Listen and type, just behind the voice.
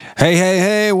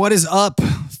Hey, what is up?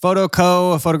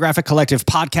 PhotoCo, a photographic collective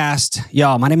podcast.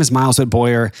 Y'all, my name is Miles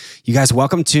Whitboyer. You guys,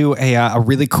 welcome to a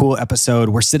really cool episode.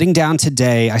 We're sitting down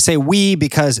today. I say we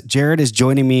because Jared is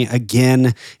joining me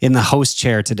again in the host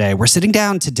chair today. We're sitting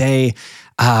down today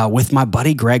with my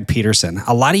buddy Greg Peterson.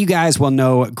 A lot of you guys will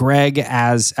know Greg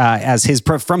as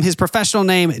from his professional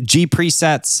name, G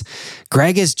Presets.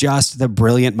 Greg is just the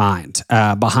brilliant mind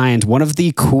behind one of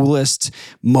the coolest,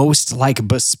 most like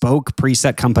bespoke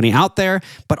preset company out there,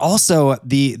 but also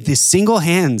the single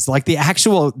hands, like the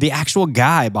actual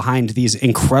guy behind these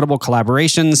incredible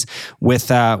collaborations with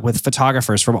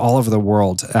photographers from all over the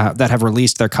world that have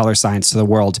released their color science to the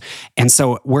world. And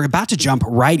so we're about to jump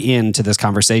right into this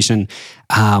conversation.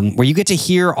 Where you get to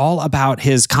hear all about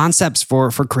his concepts for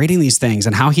creating these things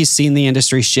and how he's seen the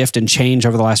industry shift and change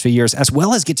over the last few years, as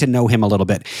well as get to know him a little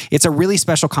bit. It's a really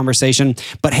special conversation.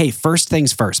 But hey, first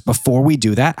things first, before we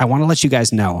do that, I want to let you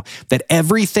guys know that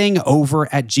everything over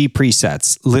at G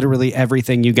Presets, literally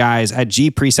everything, you guys, at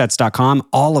gpresets.com,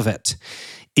 all of it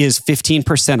is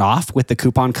 15% off with the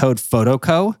coupon code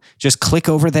PhotoCo. Just click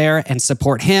over there and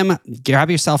support him. Grab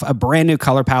yourself a brand new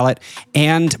color palette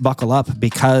and buckle up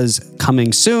because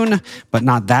coming soon, but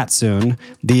not that soon,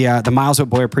 the Miles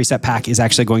Whitboyer preset pack is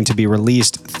actually going to be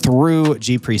released through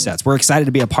G Presets. We're excited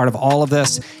to be a part of all of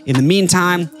this. In the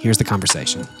meantime, here's the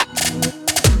conversation.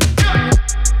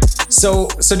 So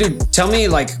dude, tell me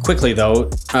like quickly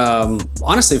though,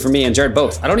 honestly for me and Jared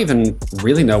both, I don't even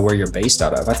really know where you're based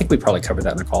out of. I think we probably covered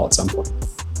that in the call at some point.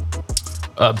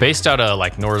 Based out of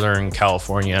like Northern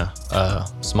California,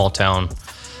 small town,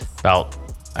 about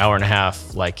hour and a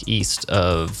half like east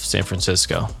of San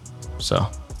Francisco. So.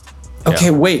 Yeah. Okay,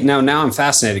 wait, now I'm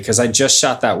fascinated because I just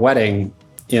shot that wedding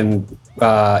in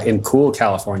Cool,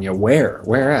 California.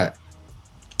 Where at?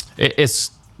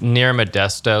 It's near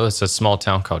Modesto. It's a small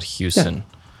town called Houston. Yeah.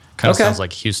 Kind of sounds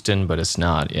like Houston, but it's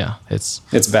not. Yeah, it's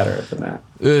better than that.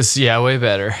 It's way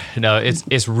better. No,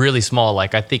 it's really small.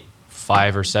 Like I think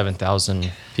 5,000 or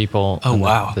 7,000 people. Oh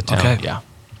wow, the town. Okay. Yeah.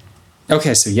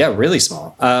 Okay, so yeah, really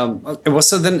small. Well,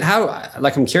 so then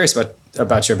I'm curious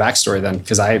about your backstory then,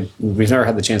 because we've never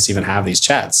had the chance to even have these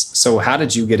chats. So how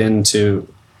did you get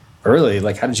into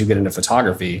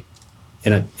photography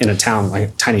in a town, like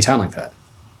a tiny town like that?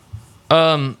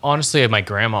 Honestly, my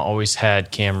grandma always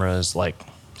had cameras like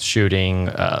shooting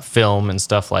film and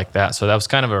stuff like that. So that was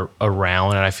kind of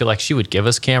around, and I feel like she would give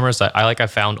us cameras. I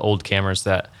found old cameras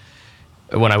that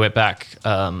when I went back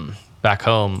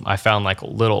home, I found like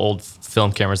little old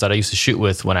film cameras that I used to shoot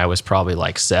with when I was probably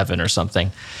like 7 or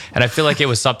something. And I feel like it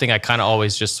was something I kind of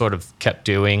always just sort of kept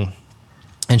doing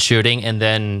and shooting. And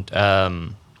then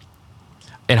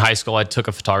in high school, I took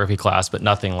a photography class, but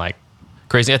nothing like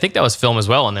crazy. I think that was film as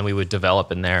well, and then we would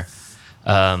develop in there.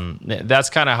 That's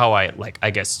kind of how I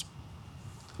guess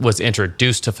was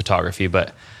introduced to photography.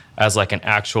 But as like an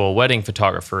actual wedding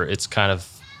photographer, it's kind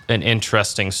of an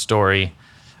interesting story.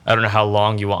 I don't know how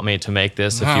long you want me to make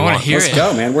this. If you want to hear it, let's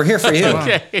go, man. We're here for you.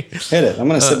 Okay, hit it. I'm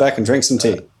gonna sit back and drink some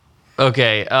tea.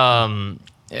 Okay.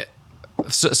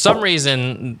 So some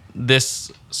reason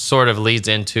this sort of leads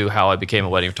into how I became a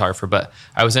wedding photographer. But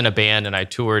I was in a band and I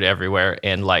toured everywhere,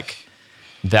 and like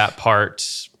that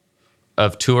part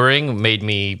of touring made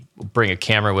me bring a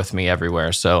camera with me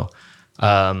everywhere. So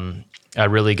I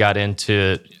really got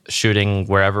into shooting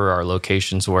wherever our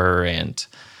locations were. And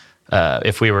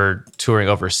if we were touring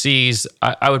overseas,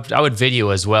 I would video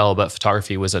as well, but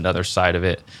photography was another side of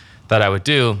it that I would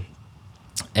do.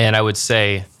 And I would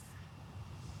say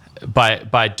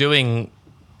by doing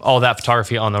all that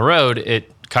photography on the road,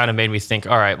 it kind of made me think,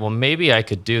 all right, well, maybe I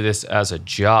could do this as a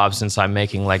job since I'm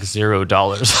making like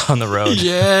 $0 on the road.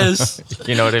 Yes.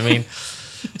 You know what I mean?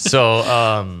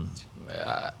 So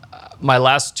my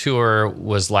last tour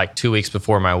was like 2 weeks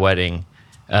before my wedding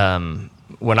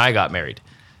when I got married.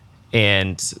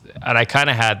 And I kind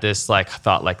of had this like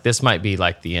thought, like this might be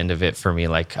like the end of it for me.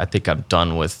 Like I think I'm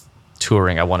done with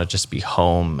touring. I want to just be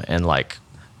home and like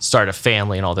start a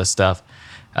family and all this stuff.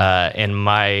 And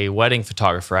my wedding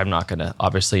photographer, I'm not going to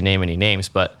obviously name any names,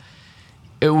 but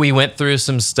we went through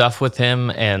some stuff with him.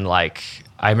 And like,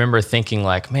 I remember thinking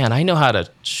like, man, I know how to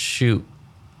shoot.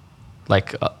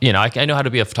 Like, I know how to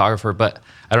be a photographer, but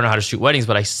I don't know how to shoot weddings,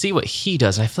 but I see what he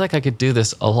does. And I feel like I could do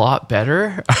this a lot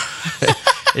better.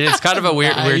 It's kind of a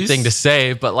weird thing to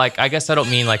say, but like, I guess I don't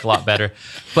mean like a lot better,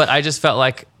 but I just felt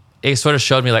like it sort of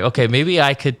showed me like, okay, maybe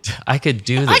I could do this.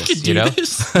 I could do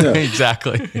this. Yeah.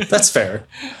 Exactly. That's fair.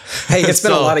 Hey, it's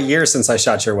been a lot of years since I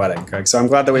shot your wedding, Craig. So I'm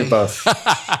glad that we both.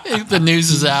 The news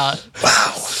is out.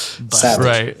 Wow. Savage.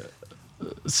 Right.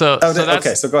 So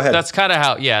go ahead. That's kind of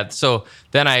how, yeah. So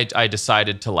then I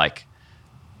decided to like,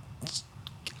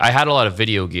 I had a lot of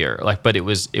video gear, but it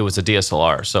was a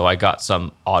DSLR, so I got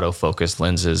some autofocus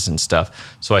lenses and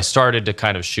stuff. So I started to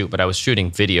kind of shoot, but I was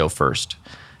shooting video first,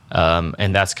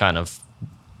 and that's kind of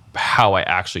how I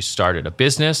actually started a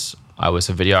business. I was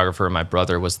a videographer, and my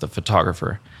brother was the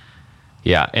photographer.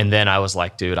 Yeah, and then I was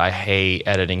like, dude, I hate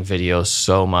editing videos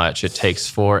so much. It takes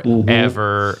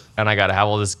forever, and I got to have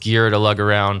all this gear to lug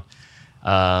around.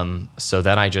 So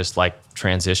then I just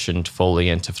transitioned fully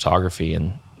into photography,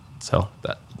 and so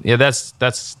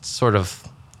that's sort of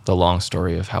the long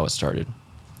story of how it started.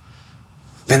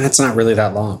 Man, that's not really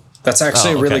that long. That's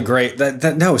actually really great.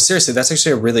 No, seriously, that's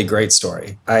actually a really great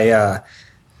story.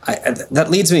 That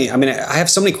leads me. I mean, I have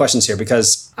so many questions here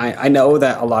because I know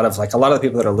that a lot of the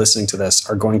people that are listening to this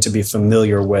are going to be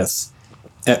familiar with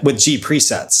G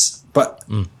presets. But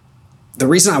the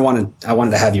reason I wanted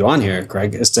to have you on here,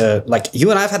 Greg, is to you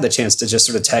and I've had the chance to just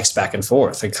sort of text back and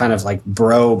forth and kind of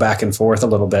bro back and forth a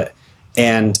little bit.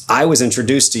 And I was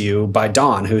introduced to you by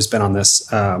Dawn, who's been on this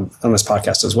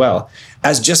podcast as well,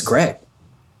 as just Greg.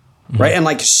 Right.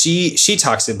 And she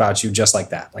talks about you just like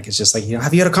that. It's just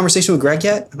have you had a conversation with Greg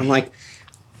yet? And I'm like,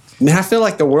 man, I feel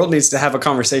like the world needs to have a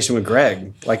conversation with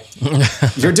Greg.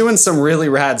 You're doing some really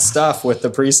rad stuff with the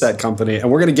preset company,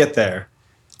 and we're going to get there.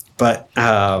 But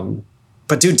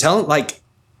dude, tell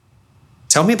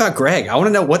me about Greg. I want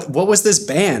to know what was this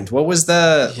band? What was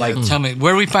the Tell me,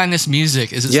 where do we find this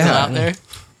music? Is it still out there?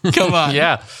 Come on.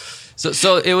 Yeah.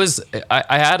 So it was.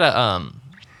 I had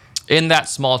in that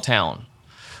small town,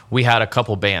 we had a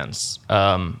couple bands,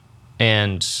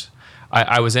 and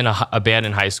I was in a band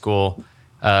in high school,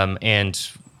 and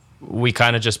we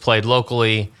kind of just played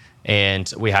locally,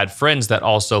 and we had friends that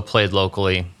also played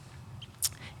locally,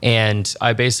 and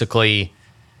I basically,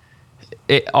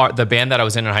 the band that I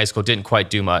was in high school didn't quite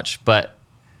do much, but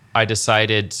I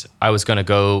decided I was going to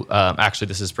go, actually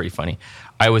this is pretty funny,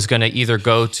 I was going to either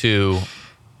go to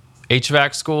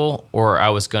HVAC school or I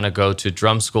was going to go to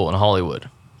drum school in Hollywood.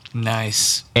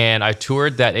 Nice. And I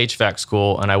toured that HVAC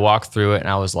school and I walked through it and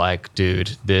I was like,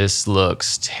 dude, this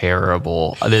looks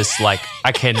terrible.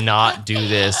 I cannot do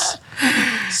this.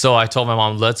 So I told my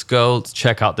mom, let's go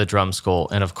check out the drum school.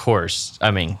 And of course,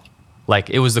 I mean,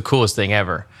 it was the coolest thing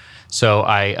ever. So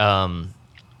I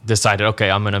decided, okay,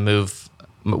 I'm going to move,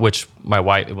 which my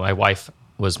wife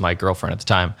was my girlfriend at the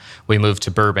time. We moved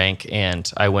to Burbank and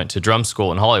I went to drum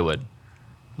school in Hollywood.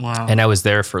 Wow. And I was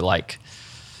there for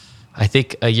I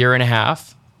think a year and a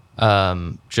half,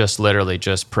 just literally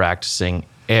just practicing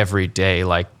every day,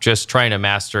 just trying to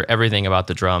master everything about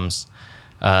the drums.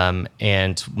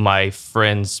 And my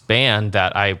friend's band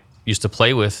that I used to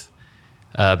play with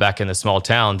back in the small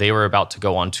town, they were about to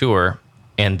go on tour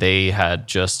and they had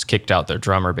just kicked out their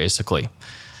drummer basically.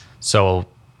 So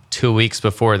 2 weeks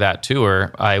before that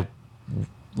tour, I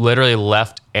literally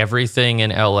left everything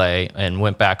in LA and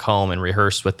went back home and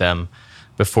rehearsed with them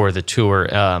before the tour.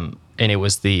 And it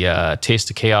was the Taste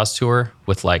of Chaos tour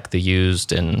with the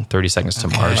Used and 30 Seconds to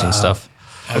Mars and stuff.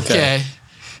 Okay.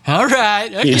 All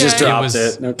right. Okay. You just dropped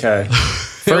it. Okay.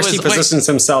 First he positions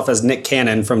himself as Nick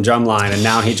Cannon from Drumline, and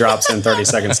now he drops in 30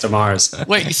 Seconds to Mars.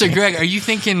 Wait, so Greg, are you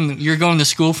thinking you're going to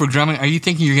school for drumming? Are you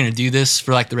thinking you're going to do this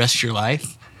for the rest of your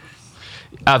life?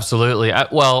 Absolutely.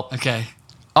 Okay.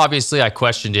 Obviously, I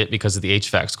questioned it because of the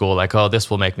HVAC school. Oh, this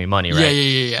will make me money, right?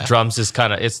 Yeah. Drums is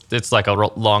kind of, it's like a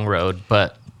long road,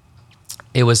 but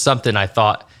it was something I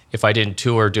thought if I didn't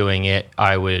tour doing it,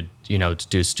 I would,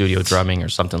 do studio drumming or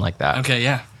something like that. Okay,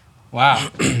 yeah. Wow.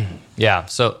 Yeah.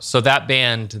 So that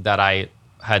band that I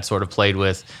had sort of played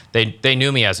with, they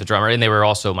knew me as a drummer and they were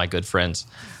also my good friends.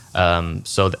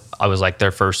 So I was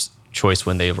their first choice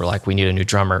when they were we need a new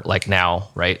drummer, now,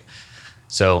 right?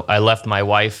 So I left my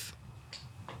wife,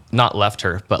 not left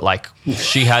her, but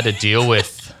she had to deal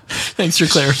with. Thanks for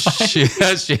clarifying.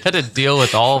 She had to deal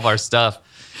with all of our stuff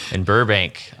in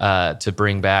Burbank to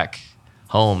bring back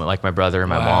home. My brother and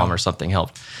my mom or something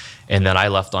helped. And then I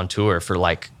left on tour for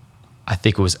I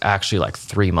think it was actually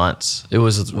 3 months. It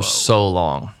was so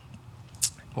long.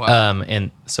 Wow.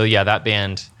 And so, yeah, that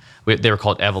band, they were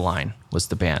called Eveline was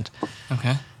the band.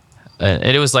 Okay. And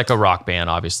it was a rock band,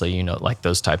 obviously,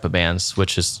 those type of bands,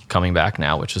 which is coming back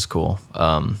now, which is cool.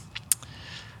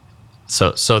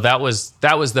 So that was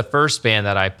the first band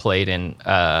that I played in,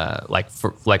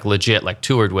 legit,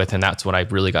 toured with, and that's when I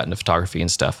really got into photography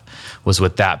and stuff, was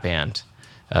with that band.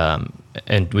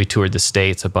 And we toured the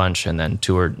States a bunch, and then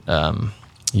toured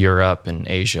Europe and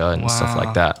Asia and stuff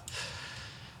like that.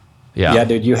 Yeah. Yeah,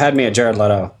 dude, you had me at Jared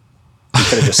Leto. You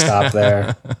could have just stopped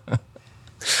there.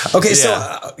 Okay,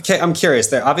 so I'm curious.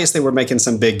 There, obviously, we're making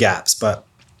some big gaps, but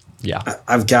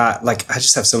I've got I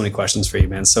just have so many questions for you,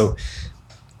 man. So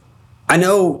I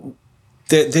know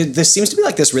there seems to be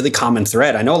like this really common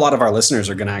thread. I know a lot of our listeners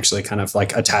are going to actually kind of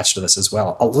like attach to this as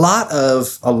well. A lot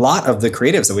of the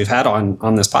creatives that we've had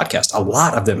on this podcast, a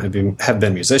lot of them have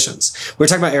been musicians. We were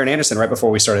talking about Aaron Anderson right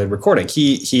before we started recording.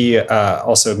 He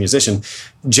also a musician.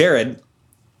 Jared,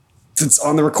 that's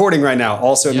on the recording right now,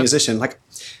 also a musician. Like,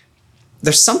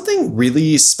 there's something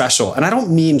really special, and I don't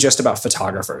mean just about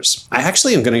photographers. I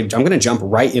actually I'm gonna jump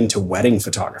right into wedding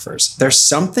photographers. There's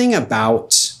something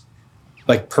about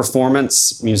like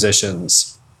performance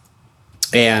musicians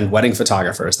and wedding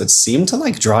photographers that seem to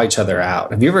like draw each other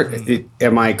out. Have you ever?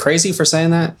 Am I crazy for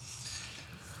saying that?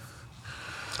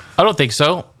 I don't think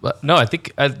so. But no, I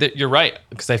think you're right,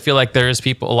 because I feel like there's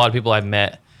a lot of people I've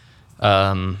met.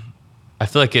 I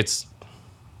feel like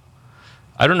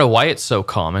I don't know why it's so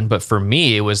common, but for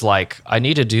me, it was like, I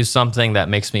need to do something that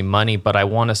makes me money, but I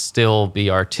want to still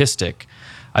be artistic.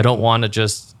 I don't want to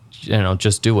just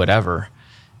do whatever.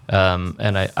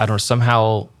 And I don't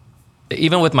somehow,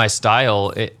 even with my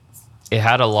style, it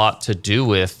had a lot to do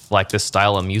with like the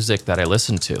style of music that I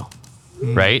listened to,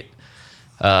 right?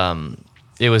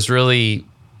 It was really,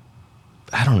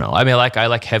 I don't know. I mean, I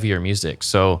like heavier music,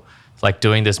 so like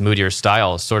doing this moodier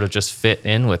style sort of just fit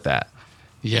in with that.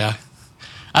 Yeah.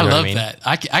 I love mean? that.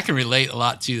 I can relate a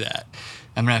lot to that.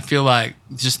 I mean, I feel like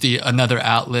just another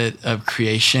outlet of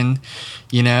creation,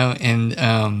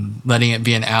 and letting it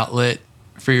be an outlet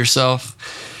for yourself,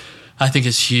 I think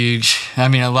is huge. I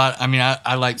mean,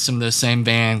 I like some of those same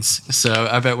bands, so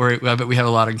I bet we have a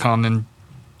lot in common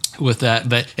with that.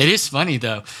 But it is funny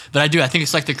though. But I think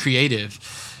it's like the creative.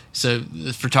 So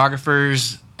the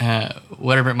photographers,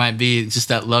 whatever it might be, just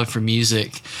that love for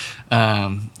music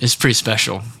is pretty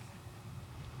special.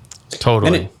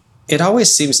 Totally. And it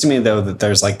always seems to me though that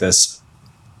there's like this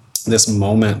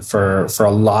moment for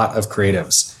a lot of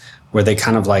creatives where they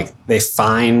kind of like they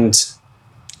find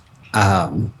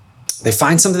something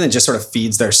that just sort of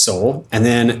feeds their soul, and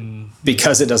then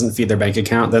because it doesn't feed their bank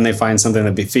account, then they find something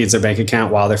that feeds their bank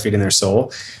account while they're feeding their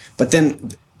soul. But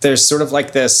then there's sort of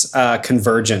like this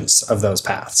convergence of those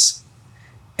paths,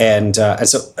 and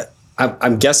so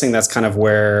I'm guessing that's kind of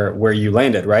where you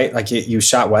landed, right? Like you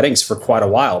shot weddings for quite a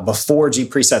while before G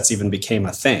presets even became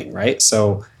a thing, right?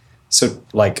 So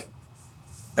like,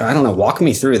 I don't know, walk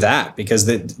me through that, because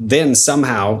then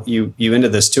somehow you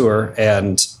ended this tour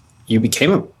and you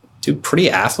became a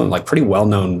pretty affluent, like pretty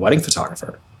well-known wedding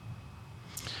photographer.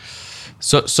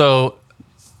 So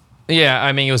yeah,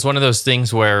 I mean, it was one of those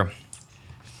things where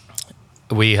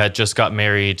we had just got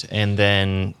married, and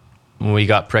then we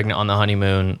got pregnant on the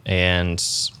honeymoon, and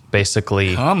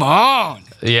basically, come on,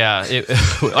 yeah.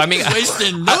 I mean,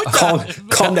 wasting no time.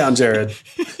 Calm down, Jared.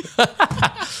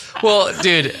 Well,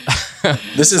 dude,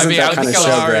 this isn't that kind of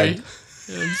show, Greg.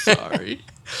 I'm sorry.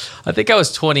 I think I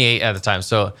was 28 at the time.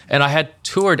 So, and I had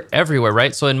toured everywhere,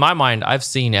 right? So in my mind, I've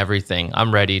seen everything.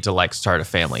 I'm ready to like start a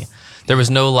family. There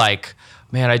was no like,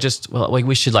 man,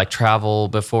 we should like travel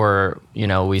before,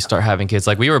 we start having kids.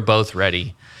 Like, we were both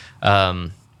ready.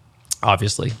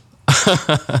 Obviously.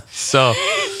 So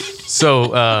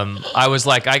I was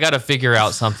like, I got to figure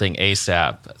out something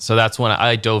ASAP. So that's when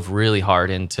I dove really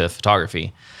hard into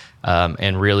photography,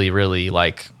 and really, really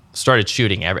like started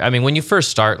shooting. When you first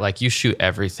start, like you shoot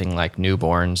everything, like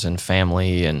newborns and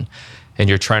family, and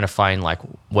you're trying to find like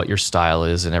what your style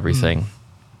is and everything.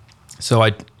 So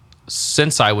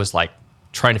since I was like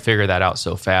trying to figure that out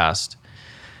so fast,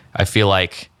 I feel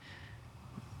like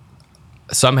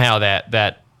somehow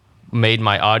that made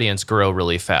my audience grow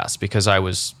really fast, because I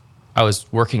was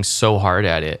working so hard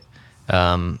at it,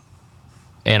 and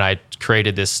I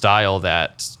created this style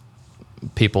that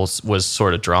people was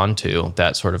sort of drawn to,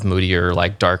 that sort of moodier,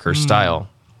 like darker style.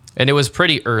 And it was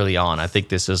pretty early on. I think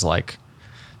this is like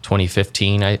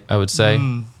 2015, I would say.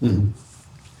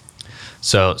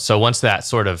 So once that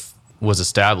sort of was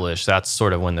established, that's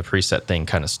sort of when the preset thing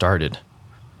kind of started.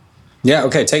 Yeah.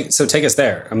 Okay. Take us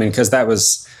there. I mean, because that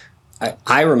was.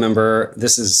 I remember,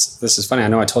 this is funny. I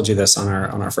know I told you this on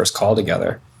our first call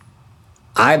together.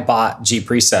 I bought G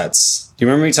presets. Do you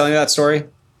remember me telling you that story?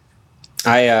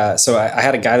 I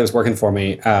had a guy that was working for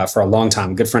me for a long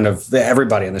time, a good friend of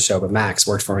everybody in the show, but Max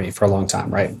worked for me for a long time,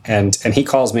 right? And he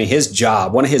calls me, his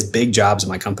job, one of his big jobs in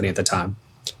my company at the time,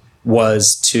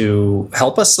 was to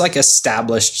help us like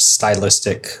establish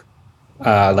stylistic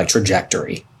like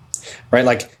trajectory. Right?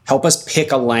 Like help us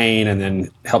pick a lane and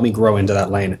then help me grow into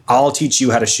that lane. I'll teach you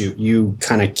how to shoot. You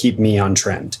kind of keep me on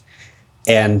trend.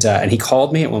 And he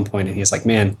called me at one point and he was like,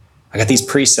 man, I got these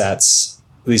presets.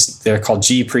 They're called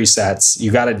G presets.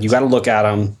 You got to look at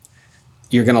them.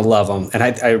 you're going to love them. And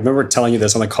I remember telling you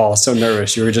this on the call. I was so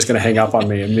nervous. You were just going to hang up on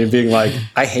me and me being like,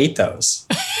 I hate those.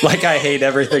 Like, I hate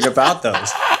everything about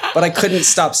those. But I couldn't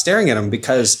stop staring at them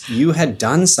because you had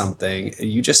done something.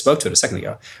 You just spoke to it a second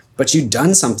ago. But you'd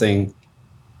done something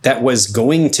that was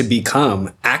going to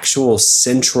become actual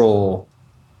central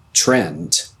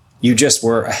trend. You just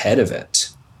were ahead of it.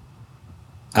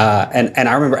 And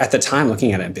I remember at the time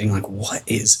looking at it and being like, why?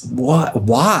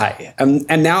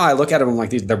 And now I look at them, I'm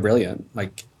like, they're brilliant.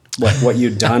 Like what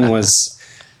you'd done was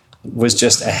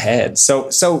just ahead.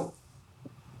 So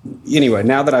anyway,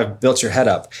 now that I've built your head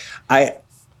up, I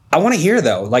want to hear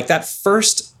though, like that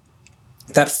first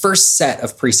set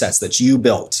of presets that you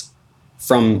built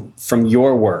from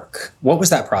your work. What was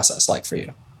that process like for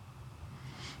you?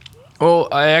 Well,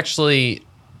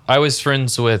 I was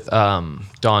friends with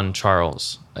Dawn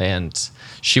Charles, and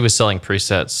she was selling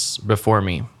presets before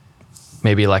me,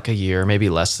 maybe like a year, maybe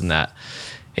less than that.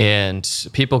 And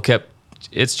people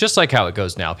it's just like how it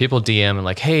goes now. People DM and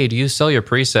like, hey, do you sell your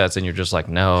presets? And you're just like,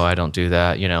 no, I don't do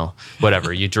that.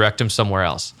 Whatever. You direct them somewhere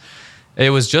else.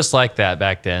 It was just like that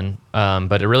back then.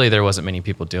 But there wasn't many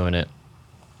people doing it.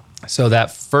 So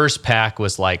that first pack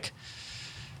was like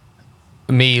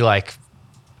me like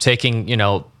taking,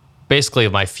 basically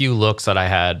my few looks that I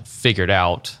had figured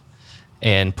out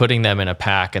and putting them in a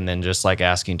pack, and then just like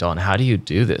asking Dawn, how do you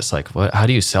do this? Like, how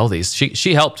do you sell these?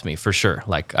 She helped me for sure.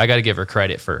 Like, I got to give her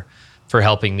credit for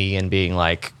helping me and being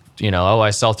like, I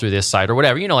sell through this site or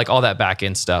whatever, like all that back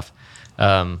end stuff.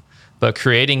 But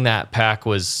creating that pack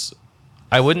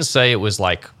I wouldn't say it was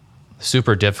like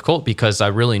super difficult because I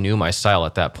really knew my style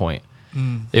at that point.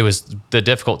 It was, the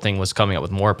difficult thing was coming up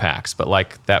with more packs, but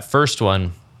like that first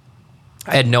one,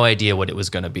 I had no idea what it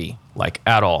was going to be, like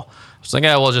at all. I was like,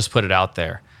 we'll just put it out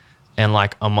there. And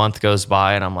like a month goes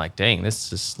by and I'm like, dang,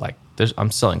 this is like, I'm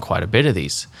selling quite a bit of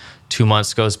these. 2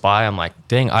 months goes by. I'm like,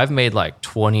 dang, I've made like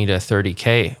 20 to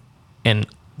 30K. And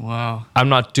wow, I'm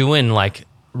not doing like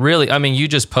really, you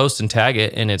just post and tag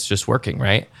it and it's just working,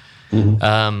 right?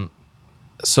 Mm-hmm.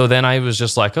 So then I was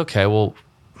just like, okay, well,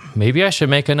 maybe I should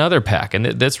make another pack. And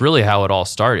that's really how it all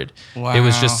started. Wow. It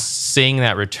was just seeing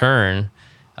that return.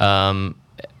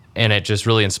 And it just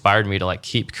really inspired me to like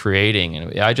keep creating.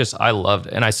 And I loved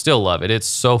it, and I still love it. It's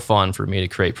so fun for me to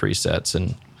create presets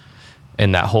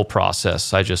and that whole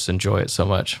process. I just enjoy it so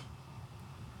much.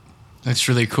 That's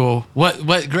really cool. What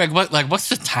Greg, what's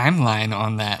the timeline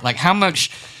on that? Like how much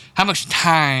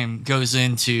time goes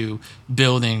into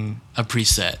building a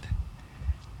preset?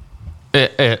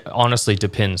 It honestly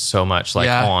depends so much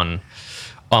on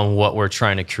what we're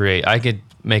trying to create. I could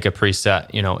make a preset,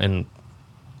 and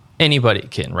anybody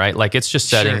can, right? Like it's just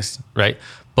settings, sure, right?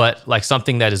 But like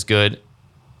something that is good,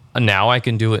 now I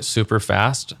can do it super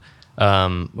fast.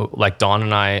 Like Dawn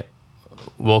and I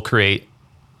will create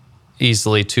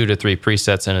easily 2 to 3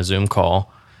 presets in a Zoom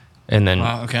call, and then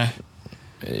okay,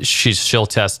 she'll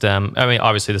test them.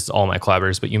 Obviously this is all my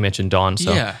collaborators, but you mentioned Dawn,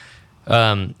 so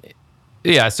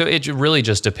so it really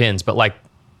just depends. But like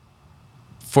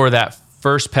for that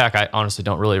first pack, I honestly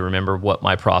don't really remember what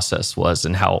my process was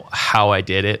and how I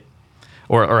did it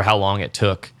or how long it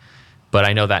took. But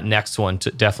I know that next one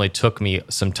definitely took me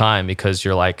some time because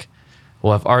you're like,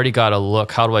 well, I've already got a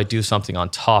look. How do I do something on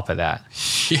top of that?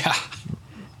 Yeah.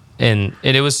 And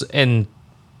it was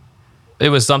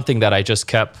something that I just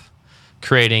kept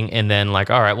creating, and then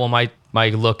like, all right, well, my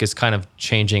look is kind of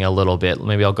changing a little bit.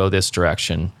 Maybe I'll go this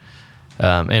direction.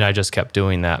 And I just kept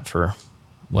doing that for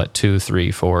 2,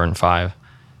 3, 4, and 5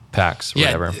 packs,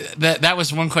 whatever. That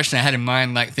was one question I had in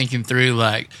mind, like thinking through,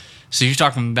 like, so you're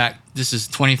talking back, this is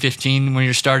 2015 when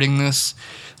you're starting this.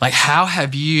 Like, how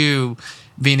have you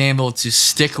been able to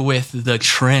stick with the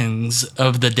trends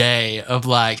of the day of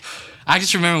like, I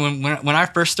just remember when I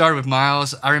first started with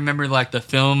Miles, I remember like the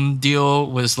film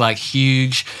deal was like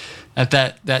huge at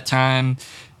that time.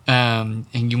 And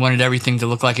you wanted everything to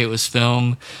look like it was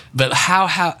film. But how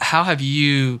have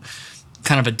you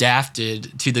kind of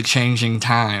adapted to the changing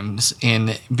times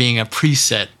in being a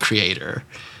preset creator?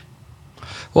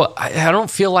 Well, I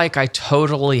don't feel like I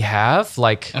totally have.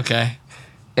 Like, okay,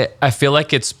 I feel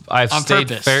like I've on stayed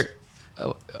purpose. fair.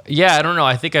 Yeah, I don't know.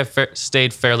 I think I've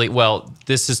stayed fairly well.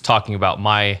 This is talking about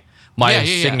my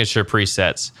signature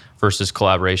presets versus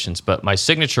collaborations, but my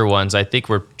signature ones, I think,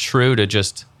 were true to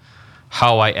just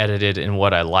how I edited and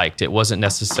what I liked. It wasn't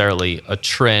necessarily a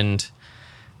trend.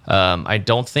 I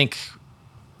don't think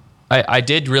I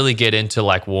did really get into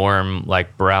like warm,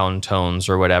 like brown tones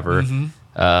or whatever.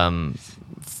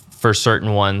 for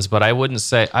certain ones, but I wouldn't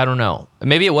say, I don't know.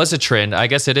 Maybe it was a trend. I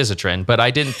guess it is a trend, but I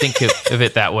didn't think of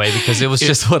it that way because it was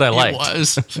just what I liked. It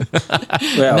was.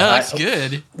 Well, No, that's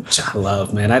good. Which I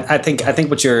love, man. I think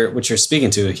what you're speaking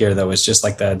to here though is just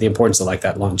like the importance of like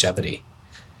that longevity.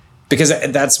 Because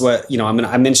that's what,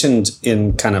 I mentioned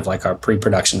in kind of like our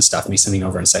pre-production stuff, me sending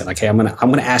over and saying like, hey, I'm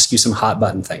gonna ask you some hot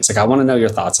button things. Like I want to know your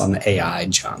thoughts on the AI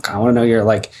junk. I want to know your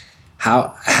like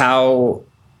how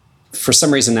for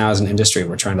some reason now as an industry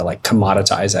we're trying to like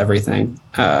commoditize everything.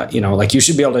 Like you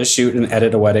should be able to shoot and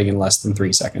edit a wedding in less than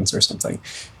 3 seconds or something.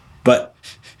 But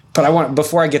I want,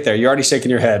 before I get there, you're already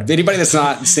shaking your head. Anybody that's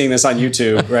not seeing this on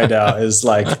YouTube right now is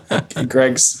like,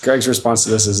 Greg's response to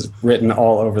this is written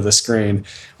all over the screen.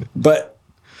 But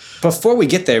before we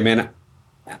get there, man,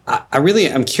 I really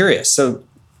am curious. So,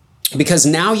 because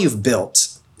now you've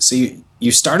built, so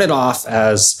you started off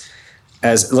as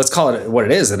let's call it what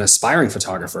it is, an aspiring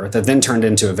photographer that then turned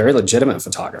into a very legitimate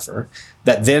photographer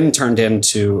that then turned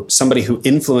into somebody who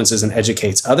influences and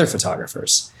educates other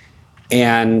photographers.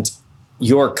 And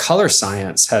your color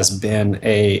science has been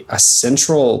a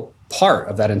central part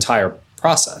of that entire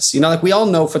process. Like we all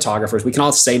know photographers. We can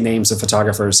all say names of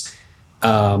photographers,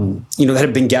 that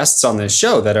have been guests on this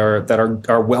show that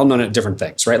are well known at different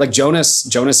things, right? Like Jonas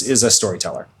is a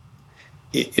storyteller.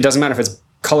 It doesn't matter if it's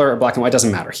color or black and white,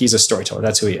 doesn't matter. He's a storyteller.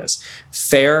 That's who he is.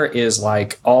 Fair is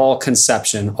like all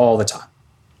conception all the time,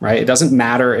 right? It doesn't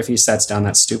matter if he sets down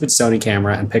that stupid Sony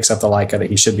camera and picks up the Leica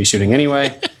that he should be shooting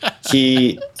anyway.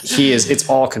 It's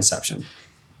all conception.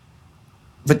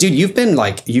 But dude, you've been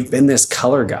this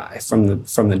color guy from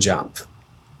the jump.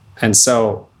 And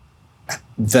so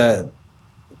the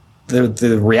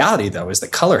reality though is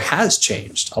that color has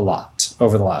changed a lot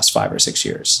over the last 5 or 6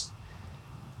 years.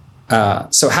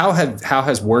 So how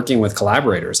has working with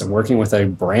collaborators and working with a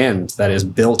brand that is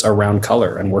built around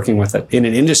color and working with it in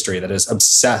an industry that is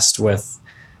obsessed with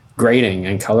grading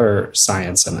and color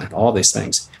science and all these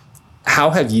things,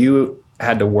 how have you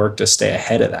had to work to stay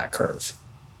ahead of that curve?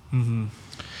 Mm-hmm.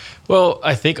 Well,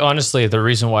 I think honestly, the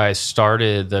reason why I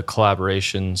started the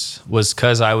collaborations was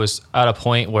because I was at a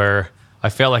point where I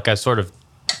felt like I sort of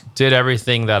did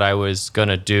everything that I was going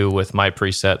to do with my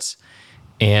presets.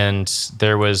 And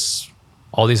there was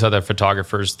all these other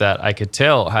photographers that I could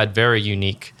tell had very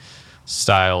unique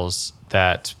styles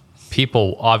that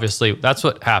people obviously, that's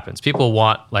what happens. People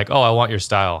want like, oh, I want your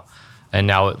style. And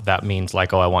now that means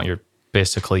like, oh, I want your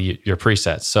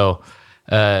presets. So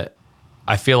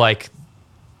I feel like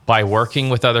by working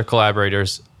with other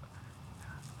collaborators,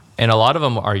 and a lot of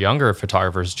them are younger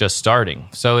photographers just starting.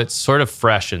 So it's sort of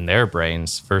fresh in their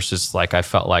brains versus like I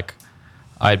felt like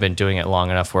I'd been doing it long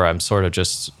enough where I'm sort of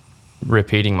just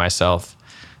repeating myself.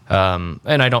 And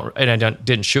I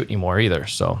didn't shoot anymore either.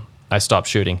 So I stopped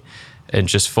shooting and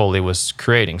just fully was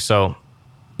creating. So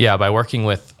yeah, by working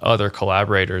with other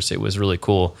collaborators, it was really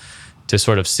cool to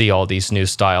sort of see all these new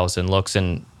styles and looks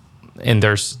and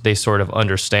they sort of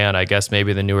understand, I guess,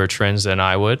 maybe the newer trends than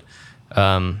I would.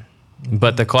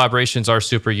 But the collaborations are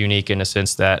super unique in a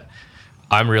sense that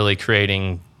I'm really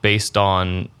creating based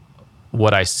on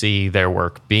what I see their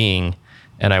work being,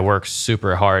 and I work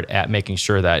super hard at making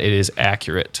sure that it is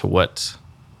accurate to what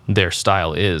their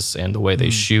style is and the way they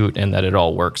shoot, and that it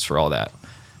all works for all that.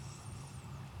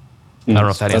 I don't know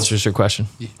if that answers your question.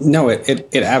 No,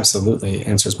 it absolutely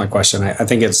answers my question. I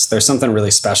think there's something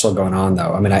really special going on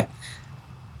though. I mean,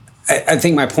 I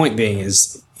think my point being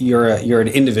is you're an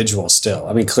individual still.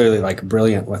 I mean, clearly like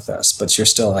brilliant with this, but you're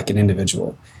still like an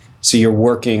individual. So you're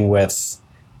working with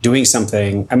doing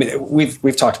something. I mean,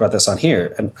 we've talked about this on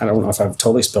here, and I don't know if I've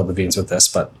totally spilled the beans with this,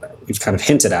 but we've kind of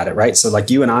hinted at it, right? So like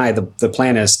you and I, the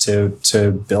plan is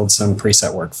to build some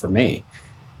preset work for me.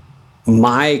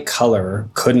 My color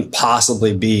couldn't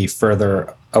possibly be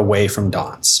further away from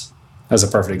Don's as a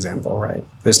perfect example, right?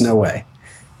 There's no way.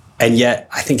 And yet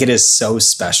I think it is so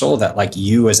special that like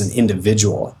you as an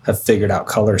individual have figured out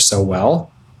color so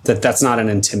well that that's not an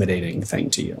intimidating thing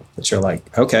to you, that you're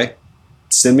like, okay,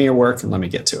 send me your work and let me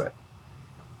get to it.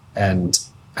 And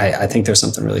I think there's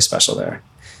something really special there.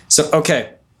 So,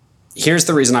 okay, here's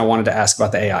the reason I wanted to ask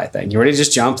about the AI thing. You ready to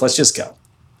just jump? Let's just go.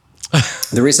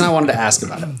 The reason I wanted to ask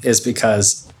about it is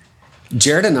because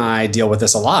Jared and I deal with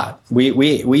this a lot.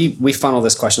 We funnel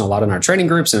this question a lot in our training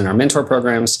groups and in our mentor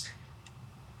programs.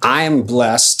 I am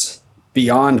blessed,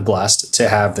 beyond blessed, to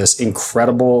have this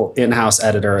incredible in-house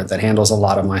editor that handles a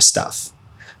lot of my stuff.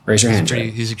 Raise your hand,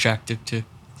 Jared. He's attractive too.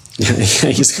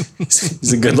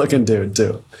 he's a good-looking dude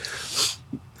too.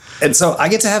 And so I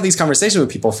get to have these conversations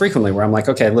with people frequently where I'm like,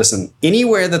 okay, listen,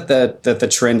 anywhere that the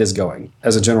trend is going,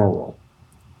 as a general rule,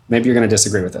 maybe you're going to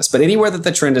disagree with this, but anywhere that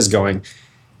the trend is going,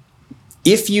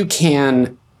 if you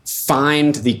can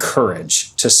find the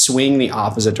courage to swing the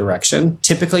opposite direction,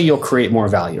 typically you'll create more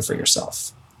value for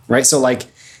yourself, right? So like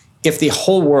if the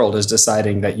whole world is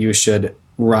deciding that you should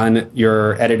run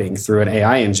your editing through an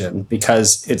AI engine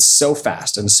because it's so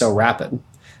fast and so rapid,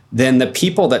 then the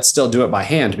people that still do it by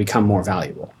hand become more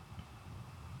valuable.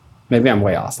 Maybe I'm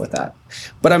way off with that,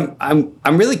 but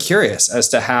I'm really curious as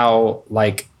to how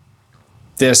like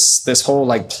this whole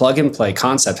like plug and play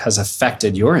concept has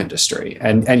affected your industry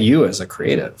and you as a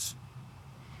creative.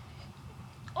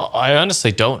 I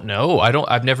honestly don't know.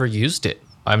 I've never used it.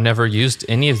 I've never used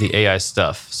any of the AI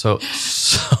stuff. So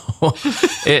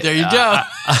there you go.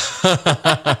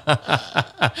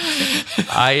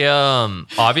 I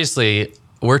obviously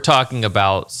we're talking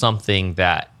about something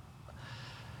that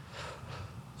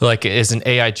like is an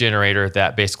AI generator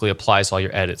that basically applies all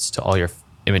your edits to all your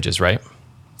images, right?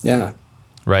 Yeah.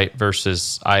 Right.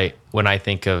 Versus when I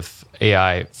think of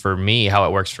AI for me, how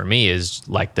it works for me is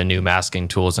like the new masking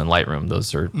tools in Lightroom.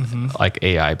 Those are like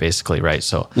AI basically, right?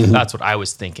 So that's what I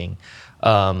was thinking.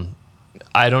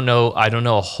 I don't know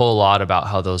a whole lot about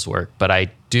how those work, but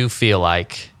I do feel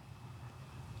like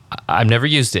I've never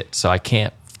used it, so I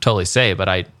can't totally say, but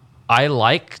I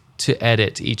like to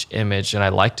edit each image and I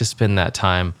like to spend that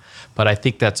time, but I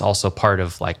think that's also part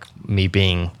of like me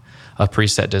being a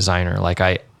preset designer. Like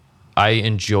I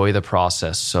enjoy the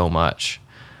process so much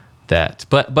that,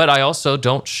 but I also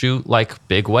don't shoot like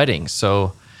big weddings.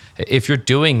 So if you're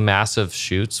doing massive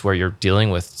shoots where you're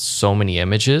dealing with so many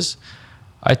images,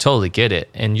 I totally get it.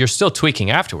 And you're still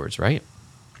tweaking afterwards, right?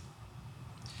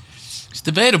 It's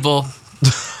debatable.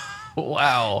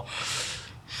 Wow.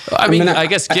 I mean, I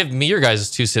guess give me your guys'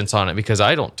 2 cents on it because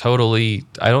I don't totally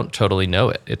know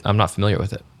it. I'm not familiar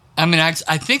with it. I mean, I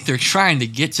think they're trying to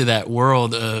get to that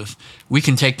world of we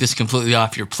can take this completely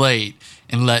off your plate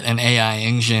and let an AI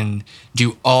engine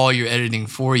do all your editing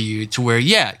for you to where,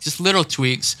 yeah, just little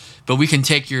tweaks, but we can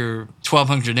take your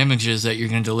 1,200 images that you're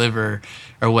going to deliver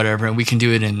or whatever, and we can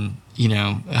do it in,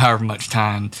 however much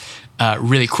time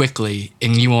really quickly,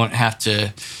 and you won't have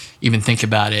to even think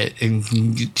about it and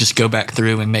just go back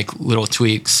through and make little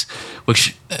tweaks,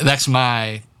 which that's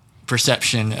my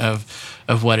perception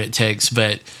of what it takes.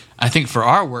 But I think for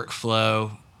our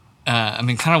workflow,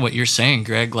 kind of what you're saying,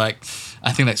 Greg, like,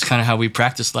 I think that's kind of how we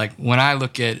practice. Like when I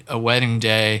look at a wedding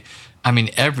day,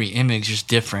 every image is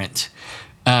different.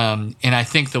 And I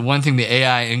think the one thing the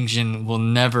AI engine will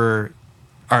never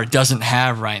or doesn't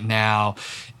have right now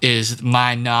is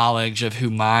my knowledge of who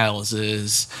Miles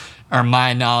is or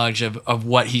my knowledge of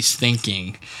what he's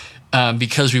thinking.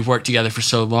 Because we've worked together for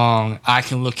so long, I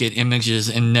can look at images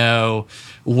and know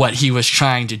what he was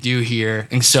trying to do here.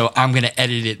 And so I'm going to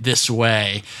edit it this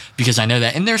way because I know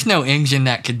that. And there's no engine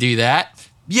that could do that.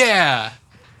 Yeah.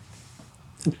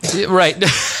 Right.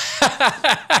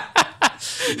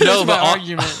 No, but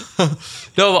argument.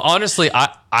 No, but honestly,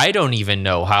 I don't even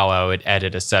know how I would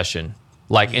edit a session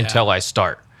until I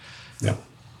start. Yeah.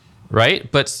 Right?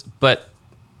 But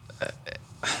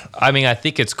I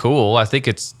think it's cool. I think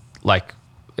it's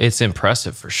it's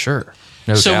impressive for sure.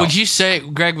 No so doubt. would you say,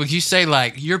 Greg,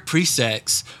 like your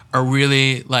presets are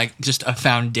really like just a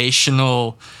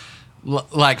foundational,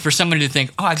 like for somebody to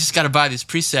think, oh, I just got to buy these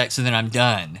presets and then I'm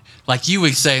done. Like you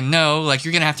would say, no, like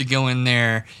you're going to have to go in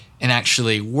there and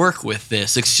actually work with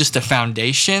this. It's just a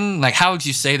foundation. Like how would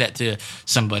you say that to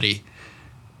somebody?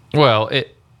 Well,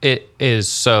 it is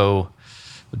so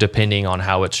depending on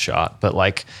how it's shot, but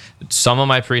like some of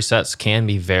my presets can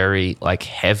be very like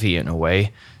heavy in a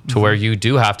way to where you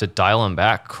do have to dial them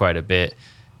back quite a bit.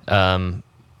 And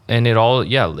it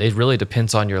really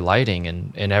depends on your lighting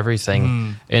and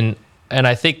everything. And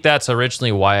I think that's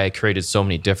originally why I created so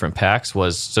many different packs,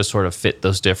 was to sort of fit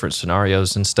those different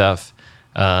scenarios and stuff.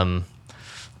 But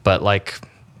I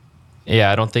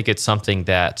don't think it's something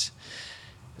that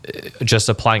just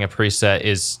applying a preset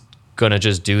is going to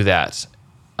just do that.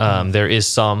 There is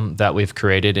some that we've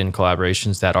created in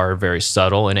collaborations that are very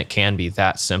subtle, and it can be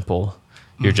that simple.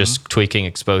 You're just tweaking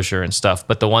exposure and stuff.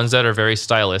 But the ones that are very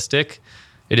stylistic,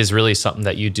 it is really something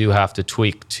that you do have to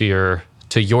tweak to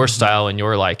your style and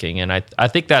your liking. And I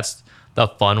think that's the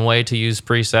fun way to use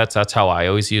presets. That's how I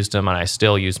always used them, and I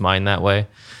still use mine that way.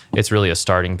 It's really a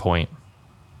starting point.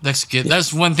 That's good.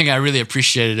 That's one thing I really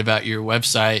appreciated about your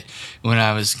website when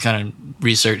I was kind of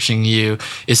researching you,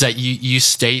 is that you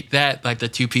state that like the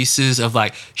two pieces of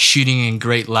like shooting in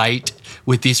great light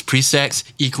with these presets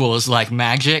equals like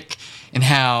magic. And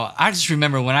how I just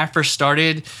remember when I first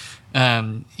started,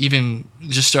 even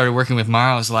just started working with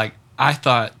Miles, like I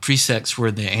thought presets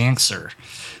were the answer.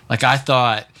 Like I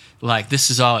thought like this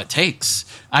is all it takes.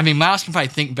 I mean, Miles can probably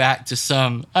think back to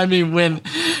some. I mean, when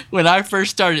I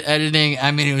first started editing,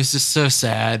 I mean, it was just so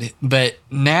sad. But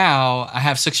now I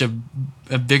have such a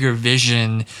bigger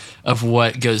vision of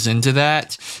what goes into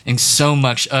that, and so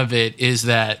much of it is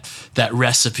that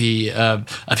recipe of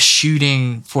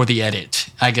shooting for the edit.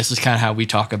 I guess is kind of how we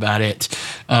talk about it,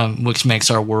 which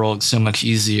makes our world so much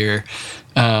easier.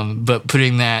 But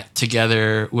putting that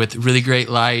together with really great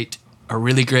light, a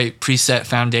really great preset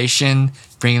foundation,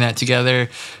 bringing that together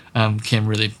can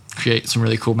really create some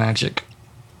really cool magic.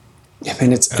 I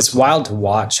mean, it's wild to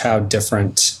watch how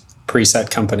different preset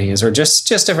companies or just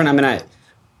different. I mean,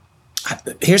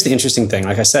 here's the interesting thing.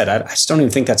 Like I said, I just don't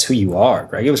even think that's who you are,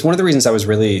 Greg. It was one of the reasons I was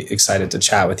really excited to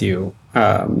chat with you.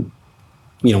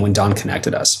 When Don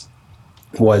connected us,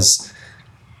 was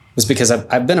because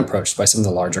I've been approached by some of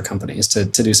the larger companies to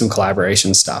do some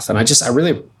collaboration stuff, and I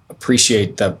really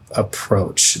appreciate the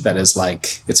approach that is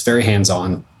like it's very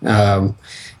hands-on.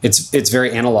 It's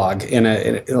very analog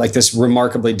in like this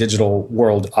remarkably digital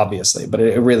world, obviously, but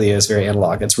it really is very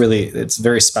analog. It's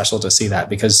very special to see that,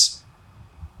 because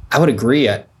I would agree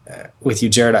with you,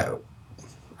 Jared.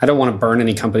 I don't want to burn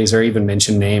any companies or even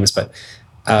mention names, but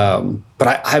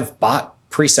I've bought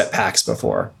preset packs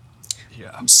before.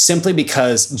 Yeah. Simply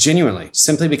because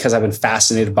I've been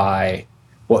fascinated by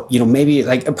maybe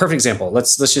like a perfect example.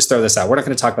 Let's just throw this out. We're not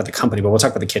going to talk about the company, but we'll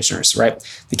talk about the Kitcheners, right?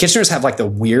 The Kitcheners have like the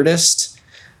weirdest,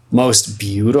 most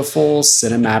beautiful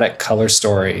cinematic color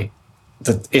story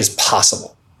that is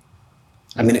possible.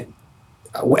 I mean,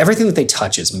 everything that they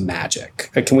touch is magic.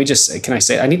 Can I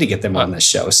say, I need to get them on this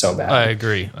show so bad. I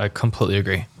agree. I completely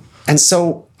agree. And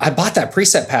so I bought that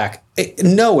preset pack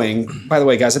knowing, by the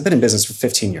way, guys, I've been in business for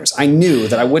 15 years. I knew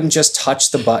that I wouldn't just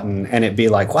touch the button and it'd be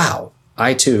like, wow,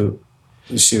 I too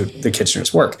shoot the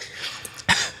Kitchener's work.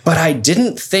 But I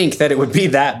didn't think that it would be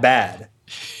that bad.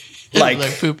 It was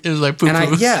like poop. And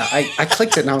I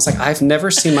clicked it and I was like, I've never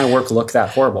seen my work look that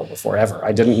horrible before, ever.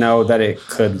 I didn't know that it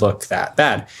could look that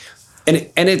bad.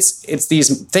 And it's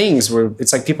these things where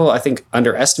it's like people, I think,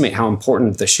 underestimate how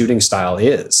important the shooting style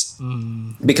is.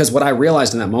 Because what I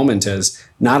realized in that moment is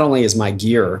not only is my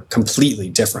gear completely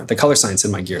different, the color science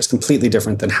in my gear is completely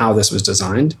different than how this was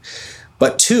designed,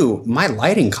 but two, my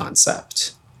lighting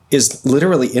concept is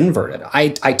literally inverted. I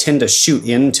tend to shoot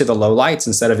into the low lights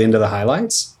instead of into the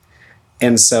highlights.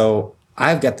 And so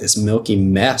I've got this milky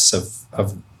mess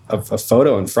of a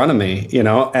photo in front of me,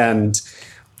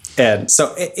 and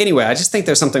so anyway, I just think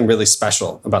there's something really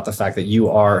special about the fact that you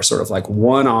are sort of like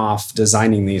one-off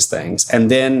designing these things. And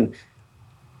then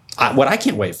what I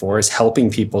can't wait for is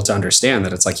helping people to understand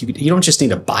that it's like, you don't just need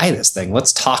to buy this thing.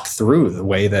 Let's talk through the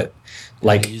way that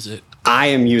I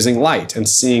am using light and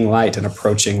seeing light and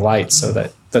approaching light so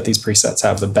that these presets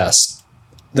have the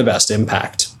best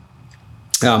impact.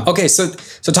 Okay, so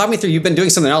talk me through, you've been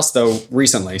doing something else though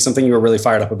recently, something you were really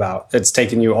fired up about. It's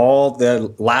taken you all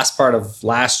the last part of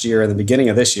last year and the beginning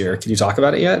of this year. Can you talk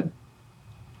about it yet?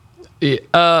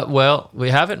 Well,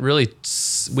 we haven't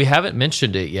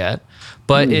mentioned it yet,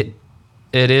 but it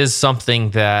is something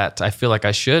that I feel like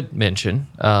I should mention.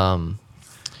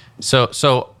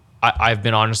 So I've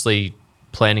been honestly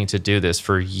planning to do this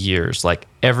for years. Like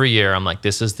every year I'm like,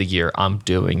 this is the year I'm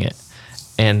doing it.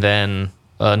 And then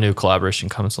a new collaboration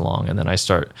comes along and then I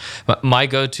start. But my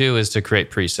go-to is to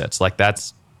create presets. Like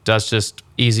that's just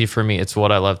easy for me. It's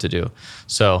what I love to do.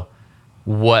 So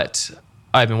what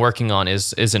I've been working on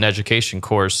is an education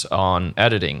course on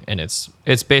editing, and it's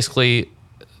basically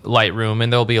Lightroom,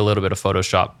 and there'll be a little bit of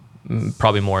Photoshop,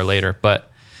 probably more later, but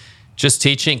just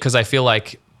teaching, because I feel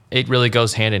like it really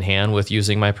goes hand in hand with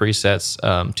using my presets,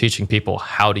 teaching people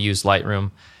how to use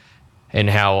Lightroom and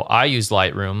how I use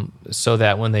Lightroom so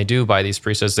that when they do buy these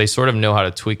presets, they sort of know how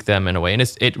to tweak them in a way. And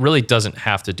it really doesn't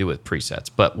have to do with presets.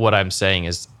 But what I'm saying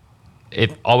is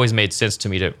it always made sense to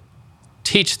me to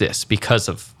teach this because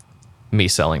of me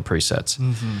selling presets.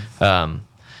 Mm-hmm.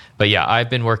 But yeah, I've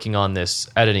been working on this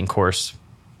editing course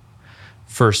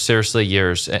for seriously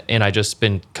years, and I just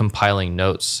been compiling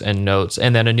notes, and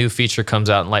then a new feature comes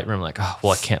out in Lightroom, like, oh,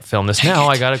 well, I can't film this now.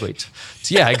 I gotta wait.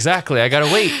 Yeah, exactly. I gotta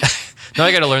wait. Now